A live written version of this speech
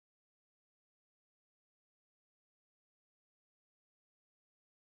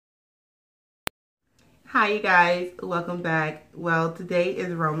Hi you guys, welcome back. Well, today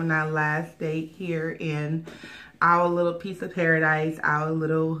is Rome and our last day here in our little piece of paradise, our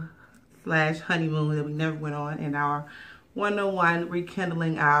little slash honeymoon that we never went on, and our 101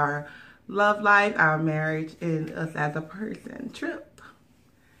 rekindling our love life, our marriage, and us as a person trip.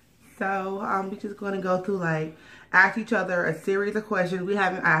 So we're just going to go through ask each other a series of questions. I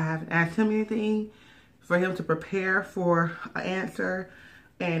haven't asked him anything for him to prepare for an answer,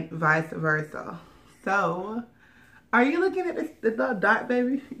 and vice versa. So, are you looking at the dot,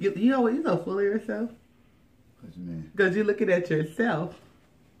 baby? You know what? You're so full of yourself. What you mean? Because you're looking at yourself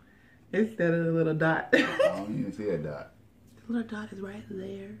instead of the little dot. I don't even see a dot. The little dot is right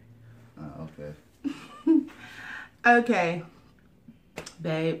there. Oh, okay. Okay.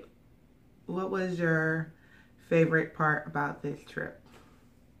 Babe, what was your favorite part about this trip?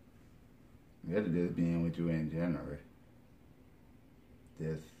 We had to just being with you in January.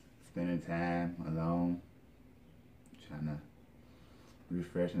 Just spending time alone, trying to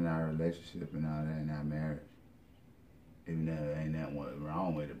refreshing our relationship and all that in our marriage. Even though there ain't nothing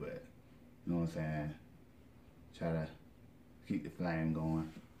wrong with it, but you know what I'm saying? Try to keep the flame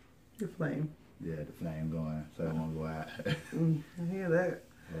going. The flame. Yeah, the flame going, so it won't go out. I hear that.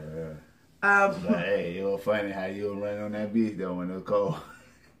 But hey, it was funny how you were running on that beach though when it was cold.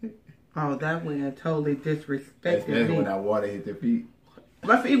 Oh, that went totally disrespected Especially me. when that water hit your feet.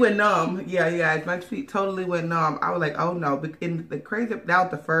 My feet went numb. Yeah, guys, my feet totally went numb. I was like, oh no. But in the crazy,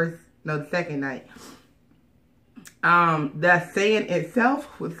 that was the second night. The sand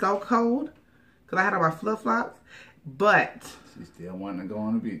itself was so cold because I had on my flip-flops, but She still wanted to go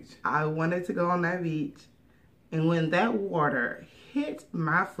on the beach. I wanted to go on that beach. And when that water hit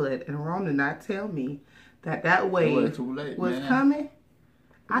my foot, and Ron did not tell me that wave was coming,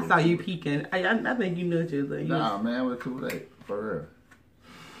 I saw you peeking. I think you knew what you was doing. Nah, man, it was too late. For real.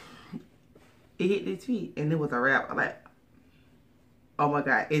 It hit his feet, and it was a wrap. I'm like, oh my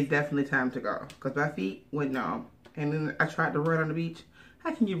God, it's definitely time to go. Because my feet went numb. And then I tried to run on the beach.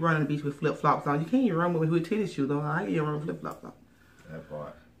 How can you run on the beach with flip-flops on? You can't even run with tennis shoes on. How can you run with flip-flops on? That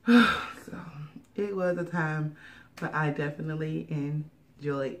part. So, it was a time, but I definitely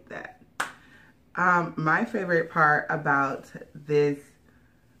enjoyed that. My favorite part about this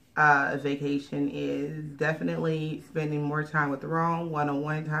vacation is definitely spending more time with Ron,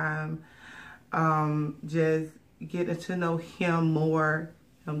 one-on-one time. Just getting to know him more,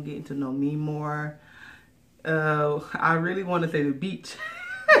 him getting to know me more. I really want to say the beach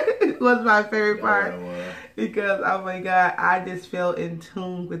was my favorite part because, oh my God, I just felt in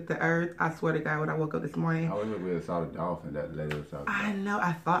tune with the earth. I swear to God, when I woke up this morning, I wish we had saw the dolphin that lady was talking about. I know,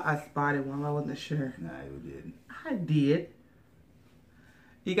 I thought I spotted one, I wasn't sure. Nah, you didn't. I did.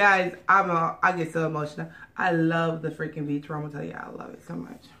 You guys, I get so emotional. I love the freaking beach. I'm gonna tell you, I love it so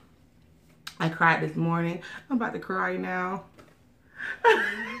much. I cried this morning. I'm about to cry now.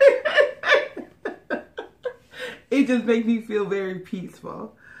 It just makes me feel very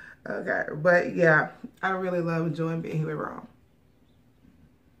peaceful. Okay, but yeah, I really love enjoying being here with Ron.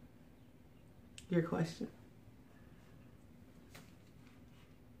 Your question?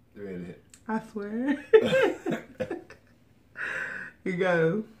 Really? I swear. You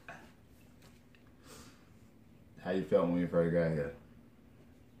go. How you felt when you first got here?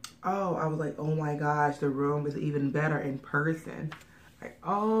 Oh, I was like, oh my gosh, the room is even better in person. Like,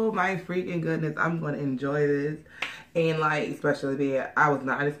 oh my freaking goodness, I'm going to enjoy this. And especially the bed, I was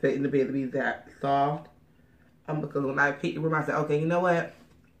not expecting the bed to be that soft. Because when I picked the room, I said, okay, you know what?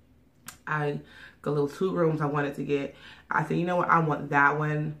 The little 2 rooms I wanted to get. I said, you know what? I want that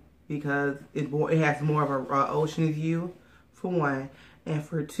one because it has more of a ocean view, for one. And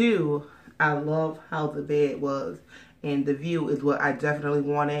for 2, I love how the bed was. And the view is what I definitely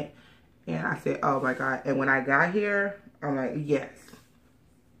wanted. And I said, oh my God. And when I got here, I'm like, yes,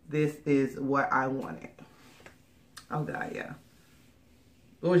 this is what I wanted. Oh God, yeah.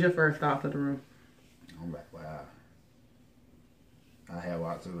 What was your first thought of the room? I'm like, wow. I had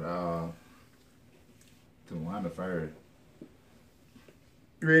walked to one of the first.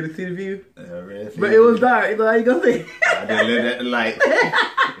 Ready to see the view? Ready to see but it was dark. So how you gonna see? I just lit that light.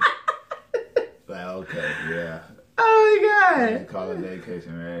 Like, okay, yeah. Oh my God. You call it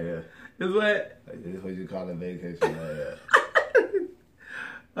vacation right here. Is what? This is what you call a vacation right here.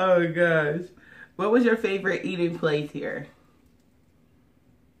 Oh my gosh. What was your favorite eating place here?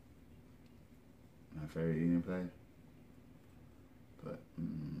 My favorite eating place? But,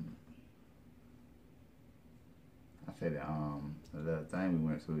 I said the little thing we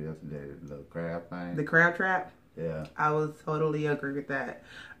went to yesterday, the little crab thing. The crab trap? Yeah. I would totally agree with that.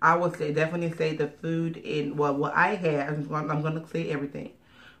 I would definitely say the food in, well, what I had, I'm going to say everything.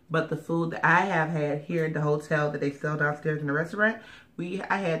 But the food that I have had here at the hotel that they sell downstairs in the restaurant,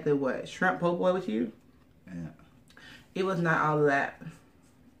 I had the what, shrimp po' boy with you. Yeah. It was not all of that.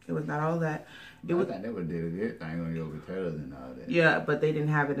 It was not all of that. It was. I think they would did a good thing on your potatoes and all that. Yeah, but they didn't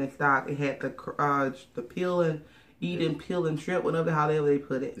have it in stock. It had the peel and peel and shrimp, whatever however they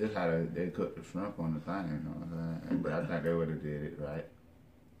put it. This how they cook the shrimp on the thing, you know what I'm saying? But I think they would have did it right.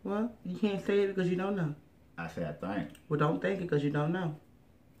 Well, you can't say it because you don't know. I said I think. Well, don't think it because you don't know.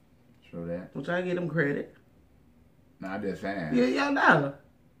 True that. Don't try to get them credit. No, I'm just saying. Yeah, y'all know.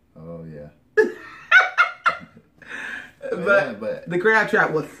 Oh yeah. but the crab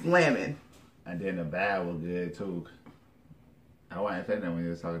trap was slamming. And then the vibe was good too. I wasn't saying that when you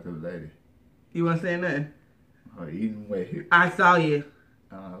was talking to the lady. You wasn't saying nothing? Oh, eating way. I saw you.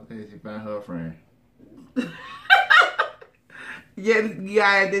 Okay, she found her friend.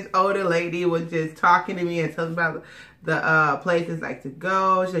 Yeah, this older lady was just talking to me and telling about the places like to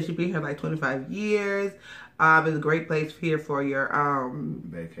go. She said she'd been here like 25 years. It's a great place here for your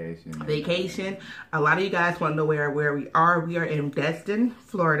vacation. A lot of you guys want to know where we are. We are in Destin,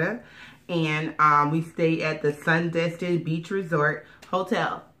 Florida. And we stay at the Sun Destin Beach Resort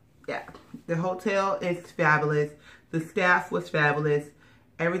Hotel. Yeah, the hotel is fabulous. The staff was fabulous.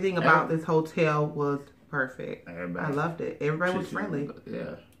 Everything about this hotel was perfect. I loved it. Everybody was friendly.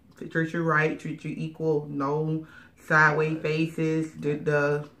 Yeah. Treat you right. Treat you equal. No sideways faces.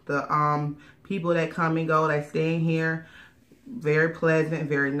 The people that come and go that stay in here, very pleasant,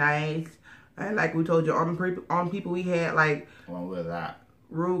 very nice. And like we told you, on people we had like when we was out.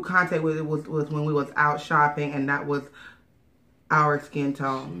 Rude contact with it was when we was out shopping, and that was our skin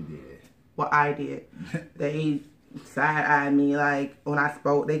tone. She did. Well, I did. They side-eyed me like when I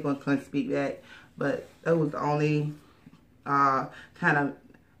spoke. They couldn't speak back, but that was the only kind of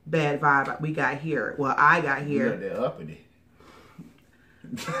bad vibe we got here. Well, I got here. You looked there uppity.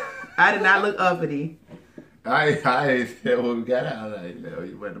 I did not look uppity. I said when we got out, like, no,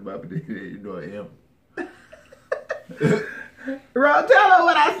 you went uppity. You know him. Bro, tell her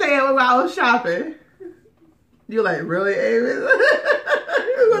what I said when I was shopping. You like, really, Amy?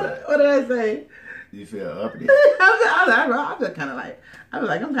 what did I say? You feel uppity? I'm just kind of like, I'm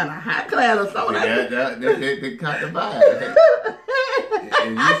kind of high class or something. They caught the vibe.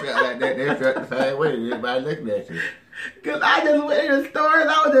 And you felt like that. They felt the same way. Everybody looking at you. Because I just went in the stores.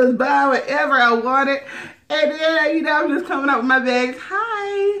 I was just buying whatever I wanted. And then, I'm just coming up with my bags.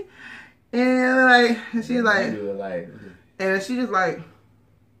 Hi. And she's like, and she just like,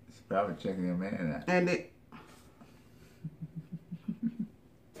 she's probably checking your man out. And it,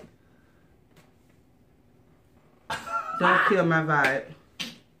 don't kill my vibe.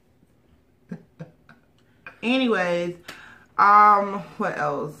 Anyways, what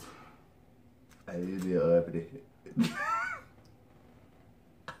else? I usually uppity.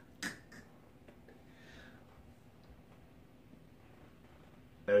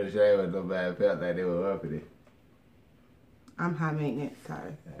 Every shame when nobody felt like they were uppity. I'm high maintenance,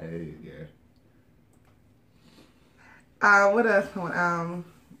 sorry. There you go. What else?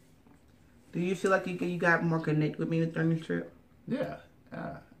 Do you feel like you got more connected with me during this trip? Yeah,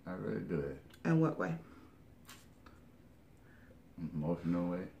 I really do it. In what way? Emotional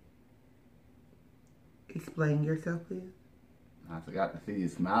way. Explain yourself, please. I forgot to see you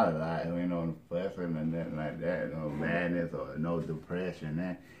smile a lot. It ain't no fussing or nothing like that. No madness or no depression.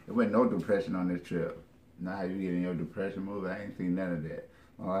 Man. It wasn't no depression on this trip. Not how you get in your depression mood. I ain't seen none of that.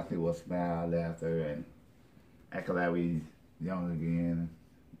 All I see was smile, laughter, and acting like we young again.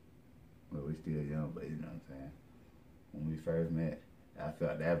 Well, we still young, but you know what I'm saying. When we first met, I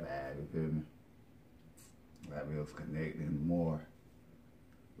felt that vibe, you feel me? Like we was connecting more.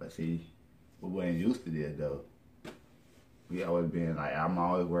 But see, we wasn't used to this though. We always been like, I'm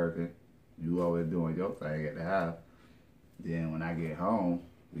always working, you always doing your thing at the house. Then when I get home,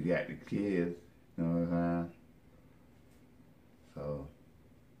 we got the kids, you know what I'm saying? So,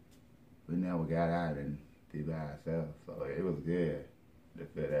 we never got out and be by ourselves. So it was good to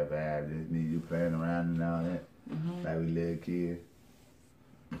feel that vibe, just me, you playing around and all that. Like we little kids.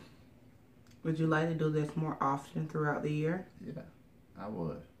 Would you like to do this more often throughout the year? Yeah, I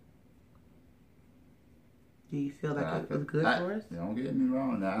would. Do you feel like it was good for us? Don't get me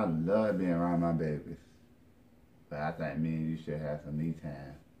wrong now, I love being around my babies. But I think me and you should have some me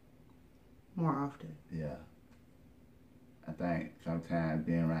time. More often. Yeah. I think sometimes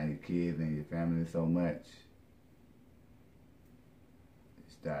being around your kids and your family so much, you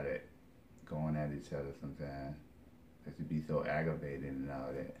started going at each other sometimes. Because you be so aggravated and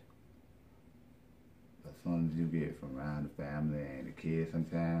all that. As soon as you get from around the family and the kids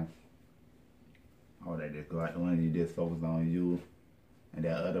sometimes, all that just go out the window, you just focus on you and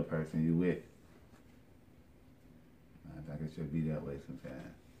that other person you with. I think it should be that way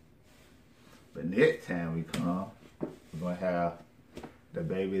sometimes. But next time we come, we're gonna have the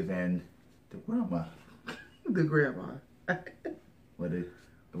babies and the grandma. The grandma. What is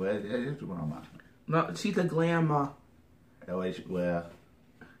the grandma? No, she's a grandma. Well,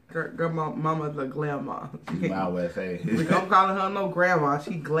 Grandma, mama's a grandma. you might well say. We don't call her no grandma.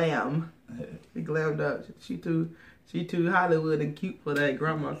 She glam. She glammed up. She too Hollywood and cute for that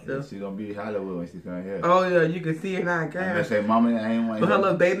grandma stuff. She gonna be Hollywood when she come here. Oh yeah, you can see it now. I'm gonna say, Mama, I ain't want to. Her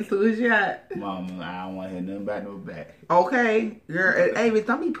little bathing suit shot. Mama, I don't want to hear nothing about no back. Okay, girl. Hey,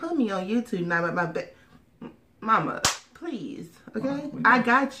 don't be putting me on YouTube now about my back. Mama, please. Okay, I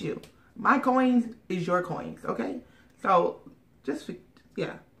got you. My coins is your coins. Okay, so just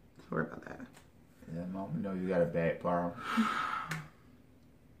yeah. Worry about that. Yeah, Mom, you know you got a back problem.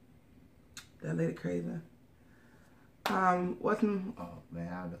 That lady crazy. What's in... Oh,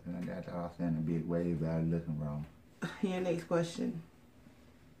 man, I was looking at that. I thought I was seeing a big wave, but I was looking wrong. Your next question.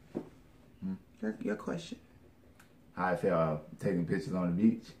 Your question. How I felt taking pictures on the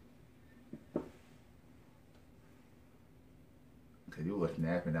beach. Cause you was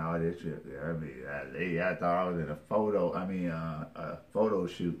snapping all this trip. I mean, I thought I was in a photo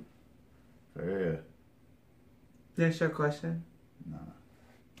shoot. For real. That's your question? No.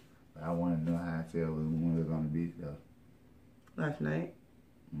 But I want to know how I felt when we was on the beach, though. Last night?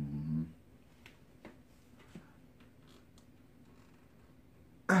 Mm-hmm.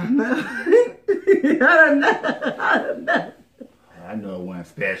 I don't know. I don't know. I know it wasn't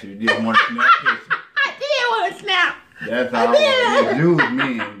special. You didn't want to snap pictures. I did want to snap. That's all I used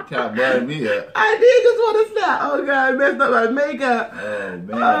me and try to butter me up. I did just want to snap. Oh, God. I messed up my makeup. Oh, man.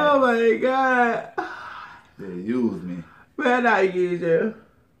 Oh, my God. They used me. Man, I use you.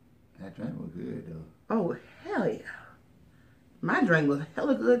 That drink was good, though. Oh, hell yeah. My drink was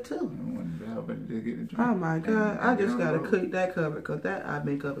hella good, too. I wanted to help it to get the drink. Oh, my God. I just got to cook that cover because that eye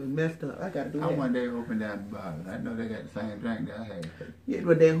makeup is messed up. I got to do that. I one day opened down the bottle. I know they got the same drink that I had. Yeah,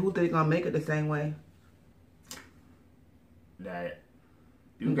 but then who think gonna make it the same way? That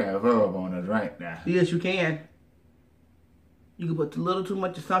you got rub on a drink now. Yes, you can. You can put a little too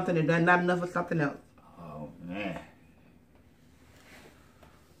much of something and then not enough of something else. Oh, man.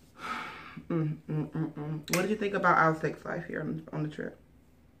 What did you think about our sex life here on the trip?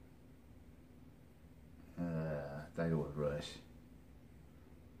 I think it was rushed.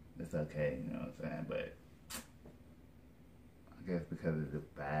 It's okay, you know what I'm saying? But I guess because of the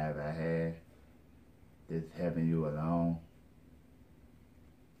vibe I had, just having you alone,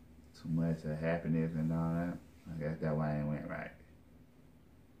 too much of happiness and all that, I guess that's why it went right.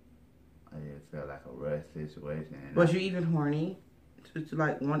 I just felt like a rush situation. Was you even horny? To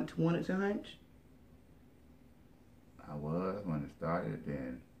like want it to hunch? I was when it started,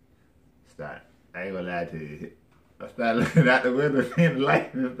 then start. I ain't gonna lie to you. I started looking out the window, seeing the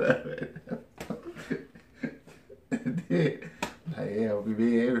lights and stuff. And then, like, yeah, we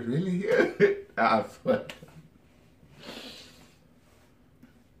be able to really hear. I swear.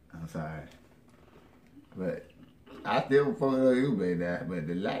 I'm sorry. But I still follow you, baby, but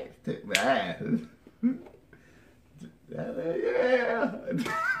the lights took my eyes. Yeah.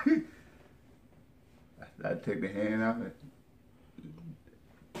 I took the hand off it.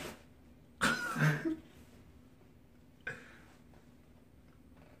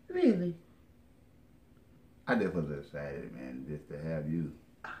 Really? I just was excited, man, just to have you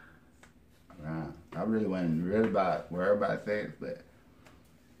around. I really wasn't worried about sex, but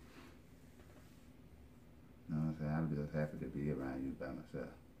you know what I'm saying? I'm just happy to be around you by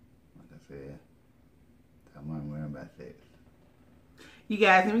myself. Like I said, I wasn't worried about sex. You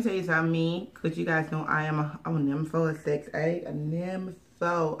guys, let me tell you something, because you guys know I'm a nympho, a sex addict, a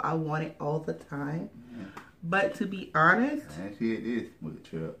nympho. I want it all the time. Yeah. But to be honest, I ain't see this with the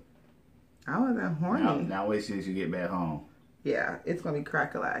trip. I wasn't horny. Now wait till you get back home. Yeah, it's gonna be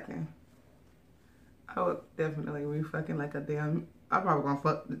crack-a-lacking. I would definitely be fucking like a damn. I'm probably gonna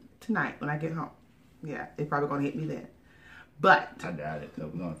fuck tonight when I get home. Yeah, it's probably gonna hit me then. But I doubt it,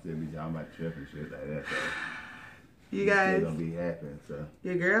 because we're gonna still be talking about trip and shit like that. So you guys still gonna be happy. So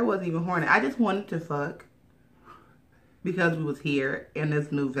your girl wasn't even horny. I just wanted to fuck because we was here in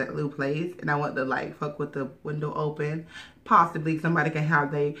this new place, and I want to like fuck with the window open. Possibly somebody can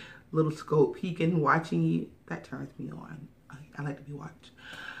have their little scope peeking, watching you. That turns me on. I like to be watched.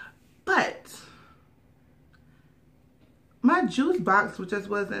 But my juice box just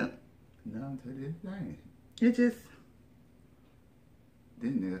wasn't. No, to this thing. It just.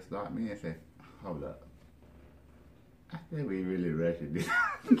 This nigga start me and say, hold up. I think we really rushing this.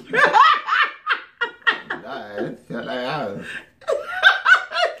 Nah, it felt like I was.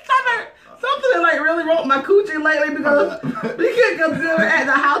 coochie lately because we couldn't come to it at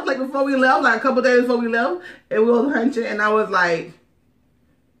the house like before we left, like a couple days before we left, and we was hunching, and I was like,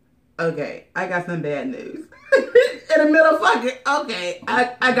 okay, I got some bad news. In the middle of fucking, okay,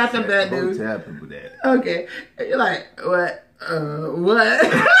 I got some bad news. Tell people that. Okay, and you're like, what? What?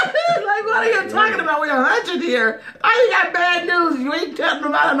 Like, what are you talking about? We're hunching here. I ain't got bad news. You ain't telling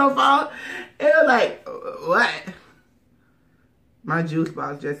them about no phone. And you're like, what? My juice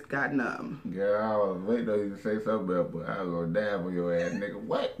box just got numb. Girl, I was waiting on you to say something else, but I was gonna dab on your ass, nigga.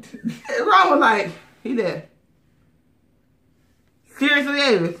 What? And Ron was like, he did. Seriously,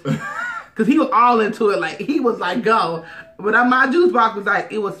 Davis. Because he was all into it. Like, he was like, go. But my juice box was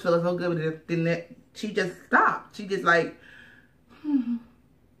like, it was feeling so good with it. Then she just stopped. She just like,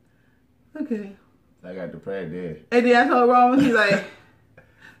 okay. I got the prayer there. And then I told Ron, he's like,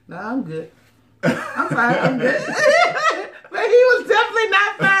 no, I'm good. I'm fine, I'm good. But he was definitely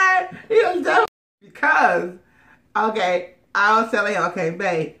not fine. He was definitely, because, okay, I was telling him, okay,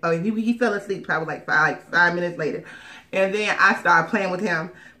 babe, he fell asleep probably like 5 minutes later. And then I started playing with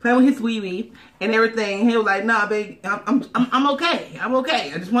him, playing with his wee-wee and everything. He was like, nah, babe, I'm okay. I'm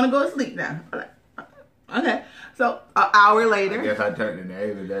okay. I just want to go to sleep now. I'm like, okay. So, an hour later. I guess I turned into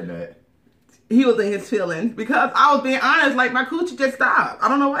Ava that night. He was in his feelings because I was being honest, like my coochie just stopped. I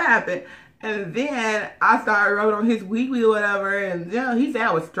don't know what happened. And then I started rubbing on his wee-wee or whatever, and he said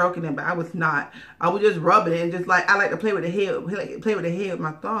I was stroking it, but I was not. I was just rubbing it, and just like I like to play with the head, with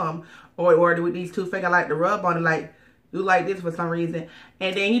my thumb, or with these two fingers. I like to rub on it, like do like this for some reason.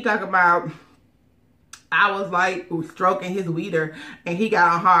 And then he talk about I was like stroking his weeder, and he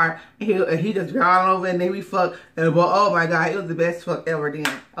got on hard, and he just got on over, and then we fucked, and well, oh my god, it was the best fuck ever. Then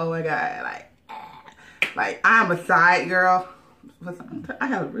oh my god, like I'm a side girl. I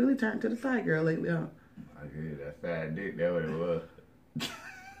have really turned to the side girl lately, huh? I hear that fat dick, that's what it was.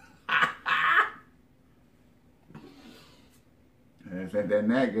 And since that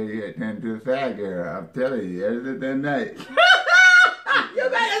night, girl, you had turned to the side girl. I'm telling you, ever since that night. You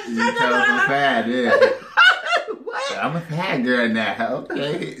better You shut tell us up. side, yeah. What? I'm a side girl now,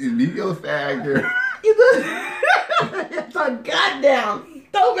 okay? Be your side girl. It's a goddamn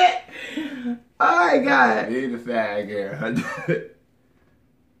stupid. Oh my god. Be the side girl.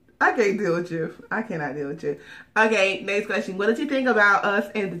 I can't deal with you. I cannot deal with you. Okay, next question. What did you think about us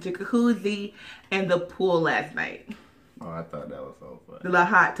in the jacuzzi and the pool last night? Oh, I thought that was so fun. The little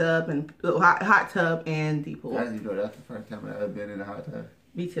hot tub and the pool. How did you know that's the first time I've ever been in a hot tub?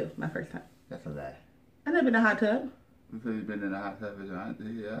 Me too. My first time. That's a lie. I never been in a hot tub. You said you've been in a hot tub with your auntie?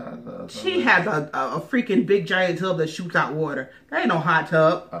 Yeah, I thought so. She has a freaking big giant tub that shoots out water. That ain't no hot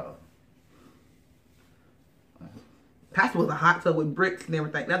tub. Oh. Pastor was a hot tub with bricks and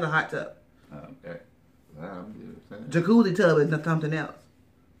everything. That's a hot tub. Okay. Well, I'm just Jacuzzi tub is something else.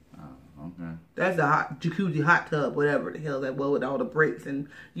 Oh, okay. That's a jacuzzi hot tub, whatever the hell that was, with all the bricks, and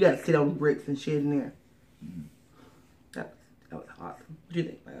you got to sit on the bricks and shit in there. Mm. That was awesome. What do you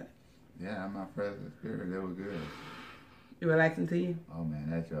think about it? Yeah, my first experience, it was good. You relaxing to you? Oh man,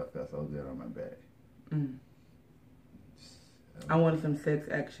 that job felt so good on my back. Mm. I wanted some sex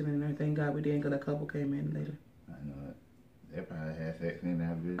action and everything. God, we didn't, because a couple came in later. I know it. They probably had sex in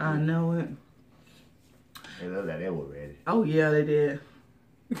that video. I know it. They looked like they were ready. Oh yeah, they did.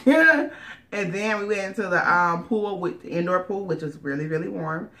 Yeah. And then we went into the pool, with the indoor pool, which was really, really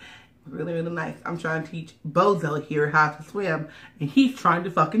warm. Really, really nice. I'm trying to teach Bozo here how to swim, and he's trying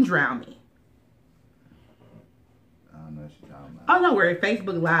to fucking drown me. I don't know what you're talking about. Oh, no worry.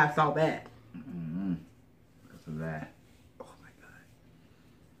 Facebook Live saw that. Mm-hmm. That's a lie. Oh, my God.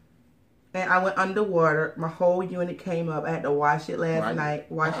 And I went underwater. My whole unit came up. I had to wash it last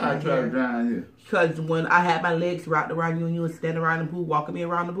night. Wash my I tried to hair. drown you. Because when I had my legs wrapped around you and you were standing around the pool, walking me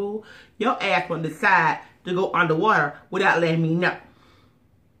around the pool, your ass went to decide to go underwater without letting me know.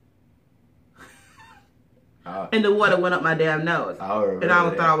 And the water went up my damn nose. And I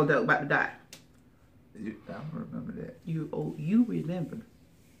thought I was about to die. I don't remember that. You remember.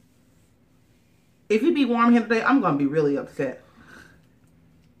 If it be warm here today, I'm going to be really upset.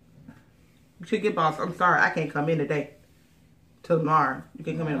 You should get boss. I'm sorry. I can't come in today. Till tomorrow. You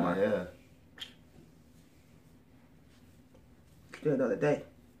can come in tomorrow. Yeah. Still another day.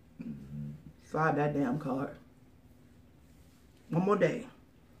 Slide that damn card. One more day.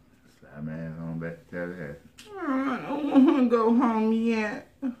 Slide my ass on back to tell that. I don't want to go home yet.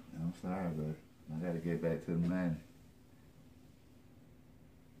 I'm sorry, but I gotta get back to the money.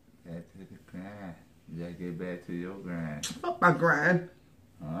 Back to the grind. You gotta get back to your grind. Fuck my grind.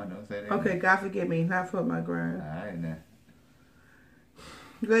 Oh, don't say that. Okay, God forgive me. Not for my grind. Alright now.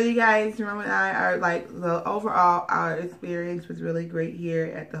 So you guys, remember I are like, so overall our experience was really great here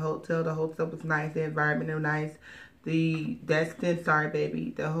at the hotel. The hotel was nice, the environment was nice. That's 10-star,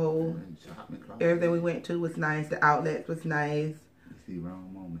 baby. The whole everything we went to was nice. The outlets was nice. You see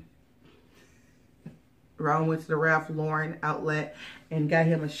wrong moment. Ron went to the Ralph Lauren outlet and got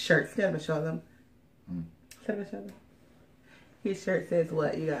him a shirt. Stand up and show them. Stand up and show them. His shirt says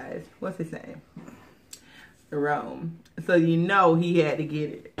what, you guys? What's his name? Rome. So you know he had to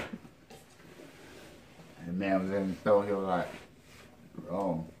get it. The man was in the store, he was like,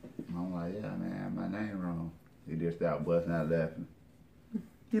 Rome. I'm like, yeah, man, my name wrong. He just started busting out laughing.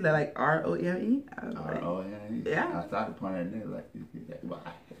 He looked like R-O-M-E? R-O-M-E? Yeah. I started pointing at him like, you see that? Why?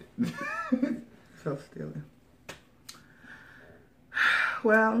 So stealing.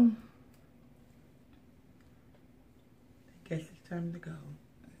 Well, I guess it's time to go.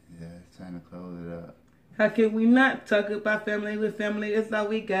 Yeah, it's time to close it up. How can we not talk about family with family? That's all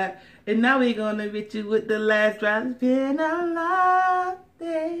we got. And now we're going to hit you with the last drive. It's been a long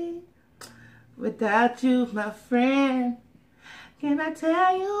day without you, my friend. Can I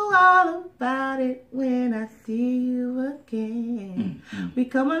tell you all about it when I see you again? We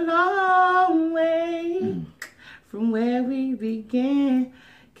come a long way from where we began.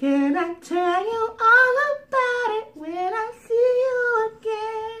 Can I tell you all about it when I see you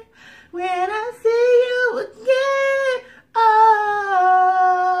again? When I see you again, oh,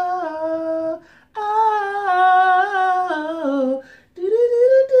 oh, do do do do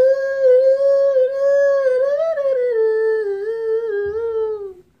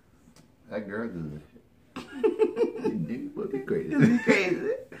do. That girl good. You would be crazy. It's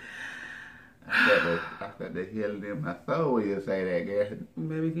crazy. I felt the healing in my soul when you say that, girl.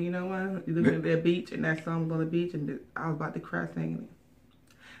 Baby, you know what? You looking at that beach and that song on the beach, and I was about to cry singing it.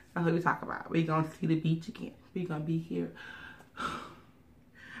 That's what we talk about. We gonna see the beach again. We gonna be here.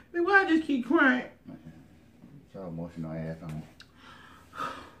 Then why I just keep crying? So emotional ass on.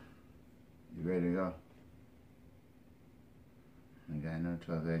 You ready to go? Ain't got no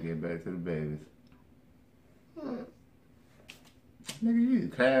choice. I get back to the babies. Nigga, you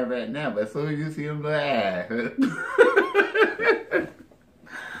cry right now, but as soon as you see them laugh.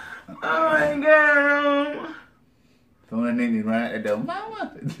 Oh my God. So when they need right at the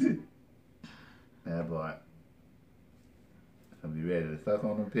mama. That boy. So be ready to suck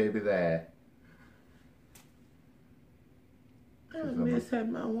on them baby's ass. I miss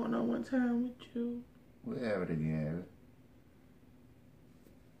having my one-on-one time with you. We'll have it again.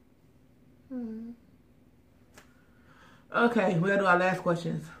 Okay, we'll do our last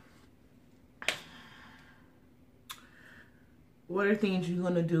questions. What are things you're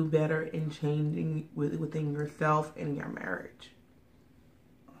going to do better in changing within yourself and your marriage?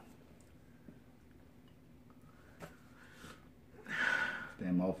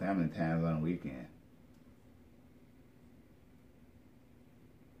 Spend more family times on the weekend.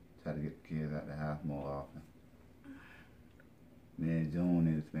 Try to get the kids out the house more often. Me and June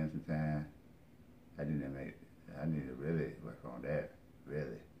need to spend some time. I need to really work on that,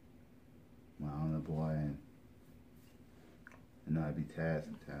 really. My only boy, and I know I'd be tired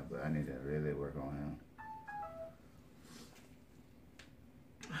sometimes, but I need to really work on him.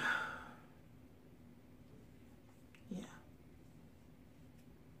 Yeah.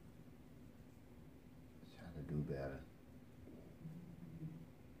 Try to do better.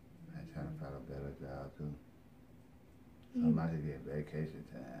 I try to find a better job too. Somebody get vacation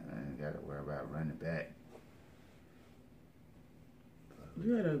time. I ain't got to worry about running back.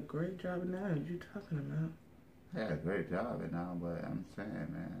 You had a great job now. What you talking about? I had a great job and all, but I'm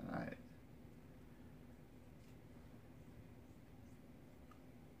saying, man, like,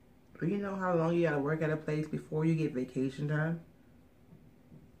 Do you know how long you gotta work at a place before you get vacation time?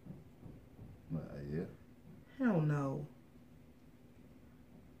 what, a year? Hell no.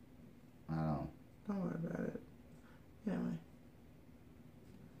 I don't. Don't worry about it. Yeah, man.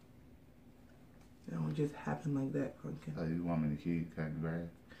 It don't just happen like that, pumpkin. So you want me to keep cutting grass?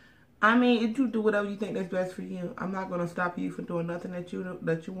 I mean, if you do whatever you think that's best for you, I'm not gonna stop you from doing nothing that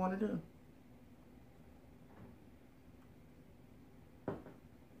you want to do.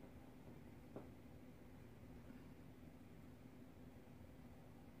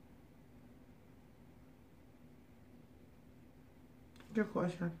 Your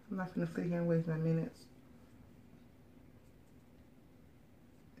question. I'm not gonna sit here and waste my minutes.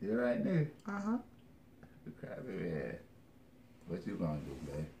 You're right there. Uh-huh. The crap baby head. What you gonna do,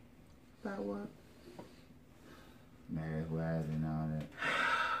 babe? About what? Marriage-wise and all that.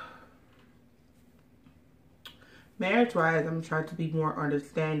 Marriage-wise, I'm trying to be more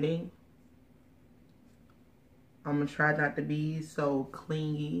understanding. I'm gonna try not to be so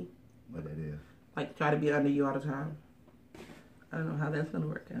clingy. What that is? Like try to be under you all the time. I don't know how that's gonna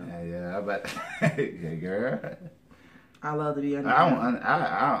work out. Yeah, but yeah, girl. I love to be under.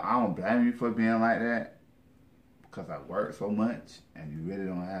 I don't blame you for being like that, because I work so much and you really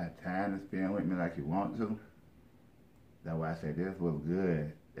don't have time to spend with me like you want to. That's why I say this was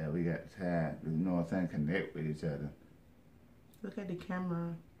good that we got time. You know what I'm saying? Connect with each other. Look at the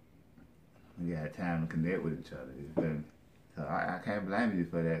camera. We got time to connect with each other. You feel me? So I can't blame you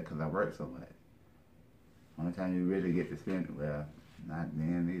for that because I work so much. Only time you really get to spend it, well, not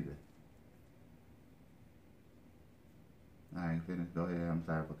then either. I ain't finished. Go ahead. I'm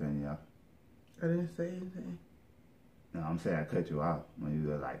sorry for cutting you off. I didn't say anything. No, I'm saying I cut you off when you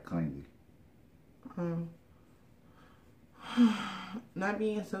were like clingy. Not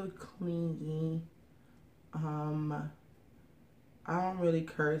being so clingy. I don't really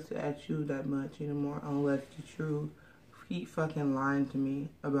curse at you that much anymore unless the truth. Keep fucking lying to me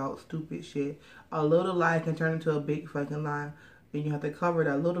about stupid shit. A little lie can turn into a big fucking lie. Then you have to cover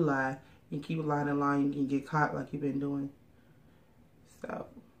that little lie and keep lying and lying. You can get caught like you've been doing. So,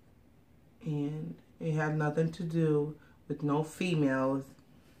 and it has nothing to do with no females.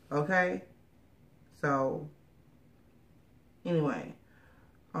 Okay? So, anyway.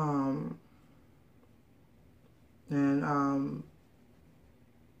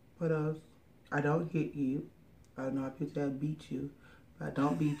 What else? I don't hit you. I know people that beat you, but I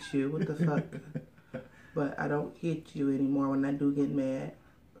don't beat you. What the fuck? But I don't hit you anymore when I do get mad.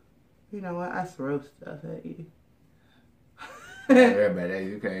 You know what? I throw stuff at you. Everybody,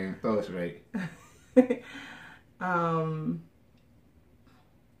 you can't even throw straight.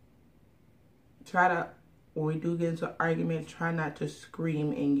 Try to, when we do get into an argument, try not to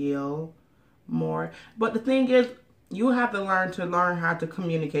scream and yell more. But the thing is, you have to learn how to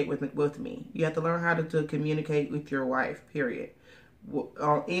communicate with me. You have to learn how to communicate with your wife, period.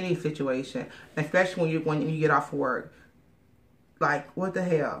 On any situation, especially when you get off work. Like, what the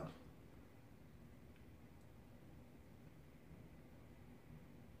hell?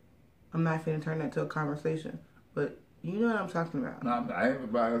 I'm not finna turn that into a conversation, but you know what I'm talking about. No, I ain't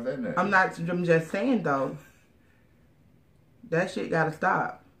about to say that. I'm just saying, though, that shit gotta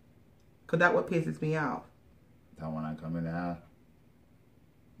stop. Because that's what pisses me off. So when I come in the house?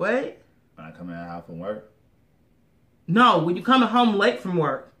 What? When I come in the house from work? No, when you coming home late from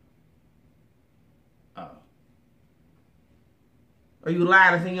work. Oh. Or you lie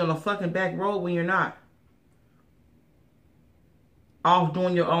to think you're on the fucking back road when you're not. Off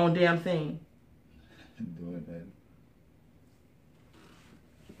doing your own damn thing. Doing that.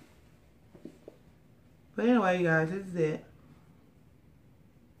 But anyway, you guys, this is it.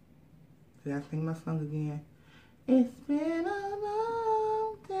 I gotta sing my song again. It's been a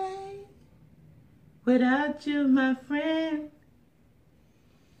long day without you, my friend.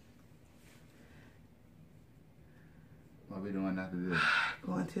 What we doing after this?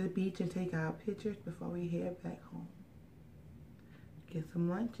 Going to the beach and take our pictures before we head back home. Get some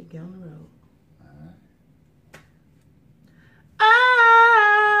lunch and get on the road. Alright.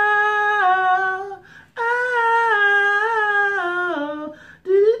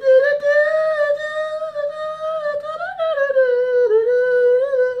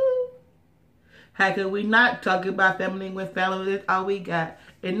 How could we not talk about family when family is all we got?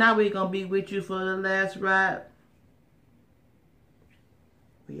 And now we're going to be with you for the last ride.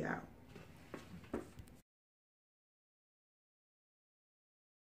 We out.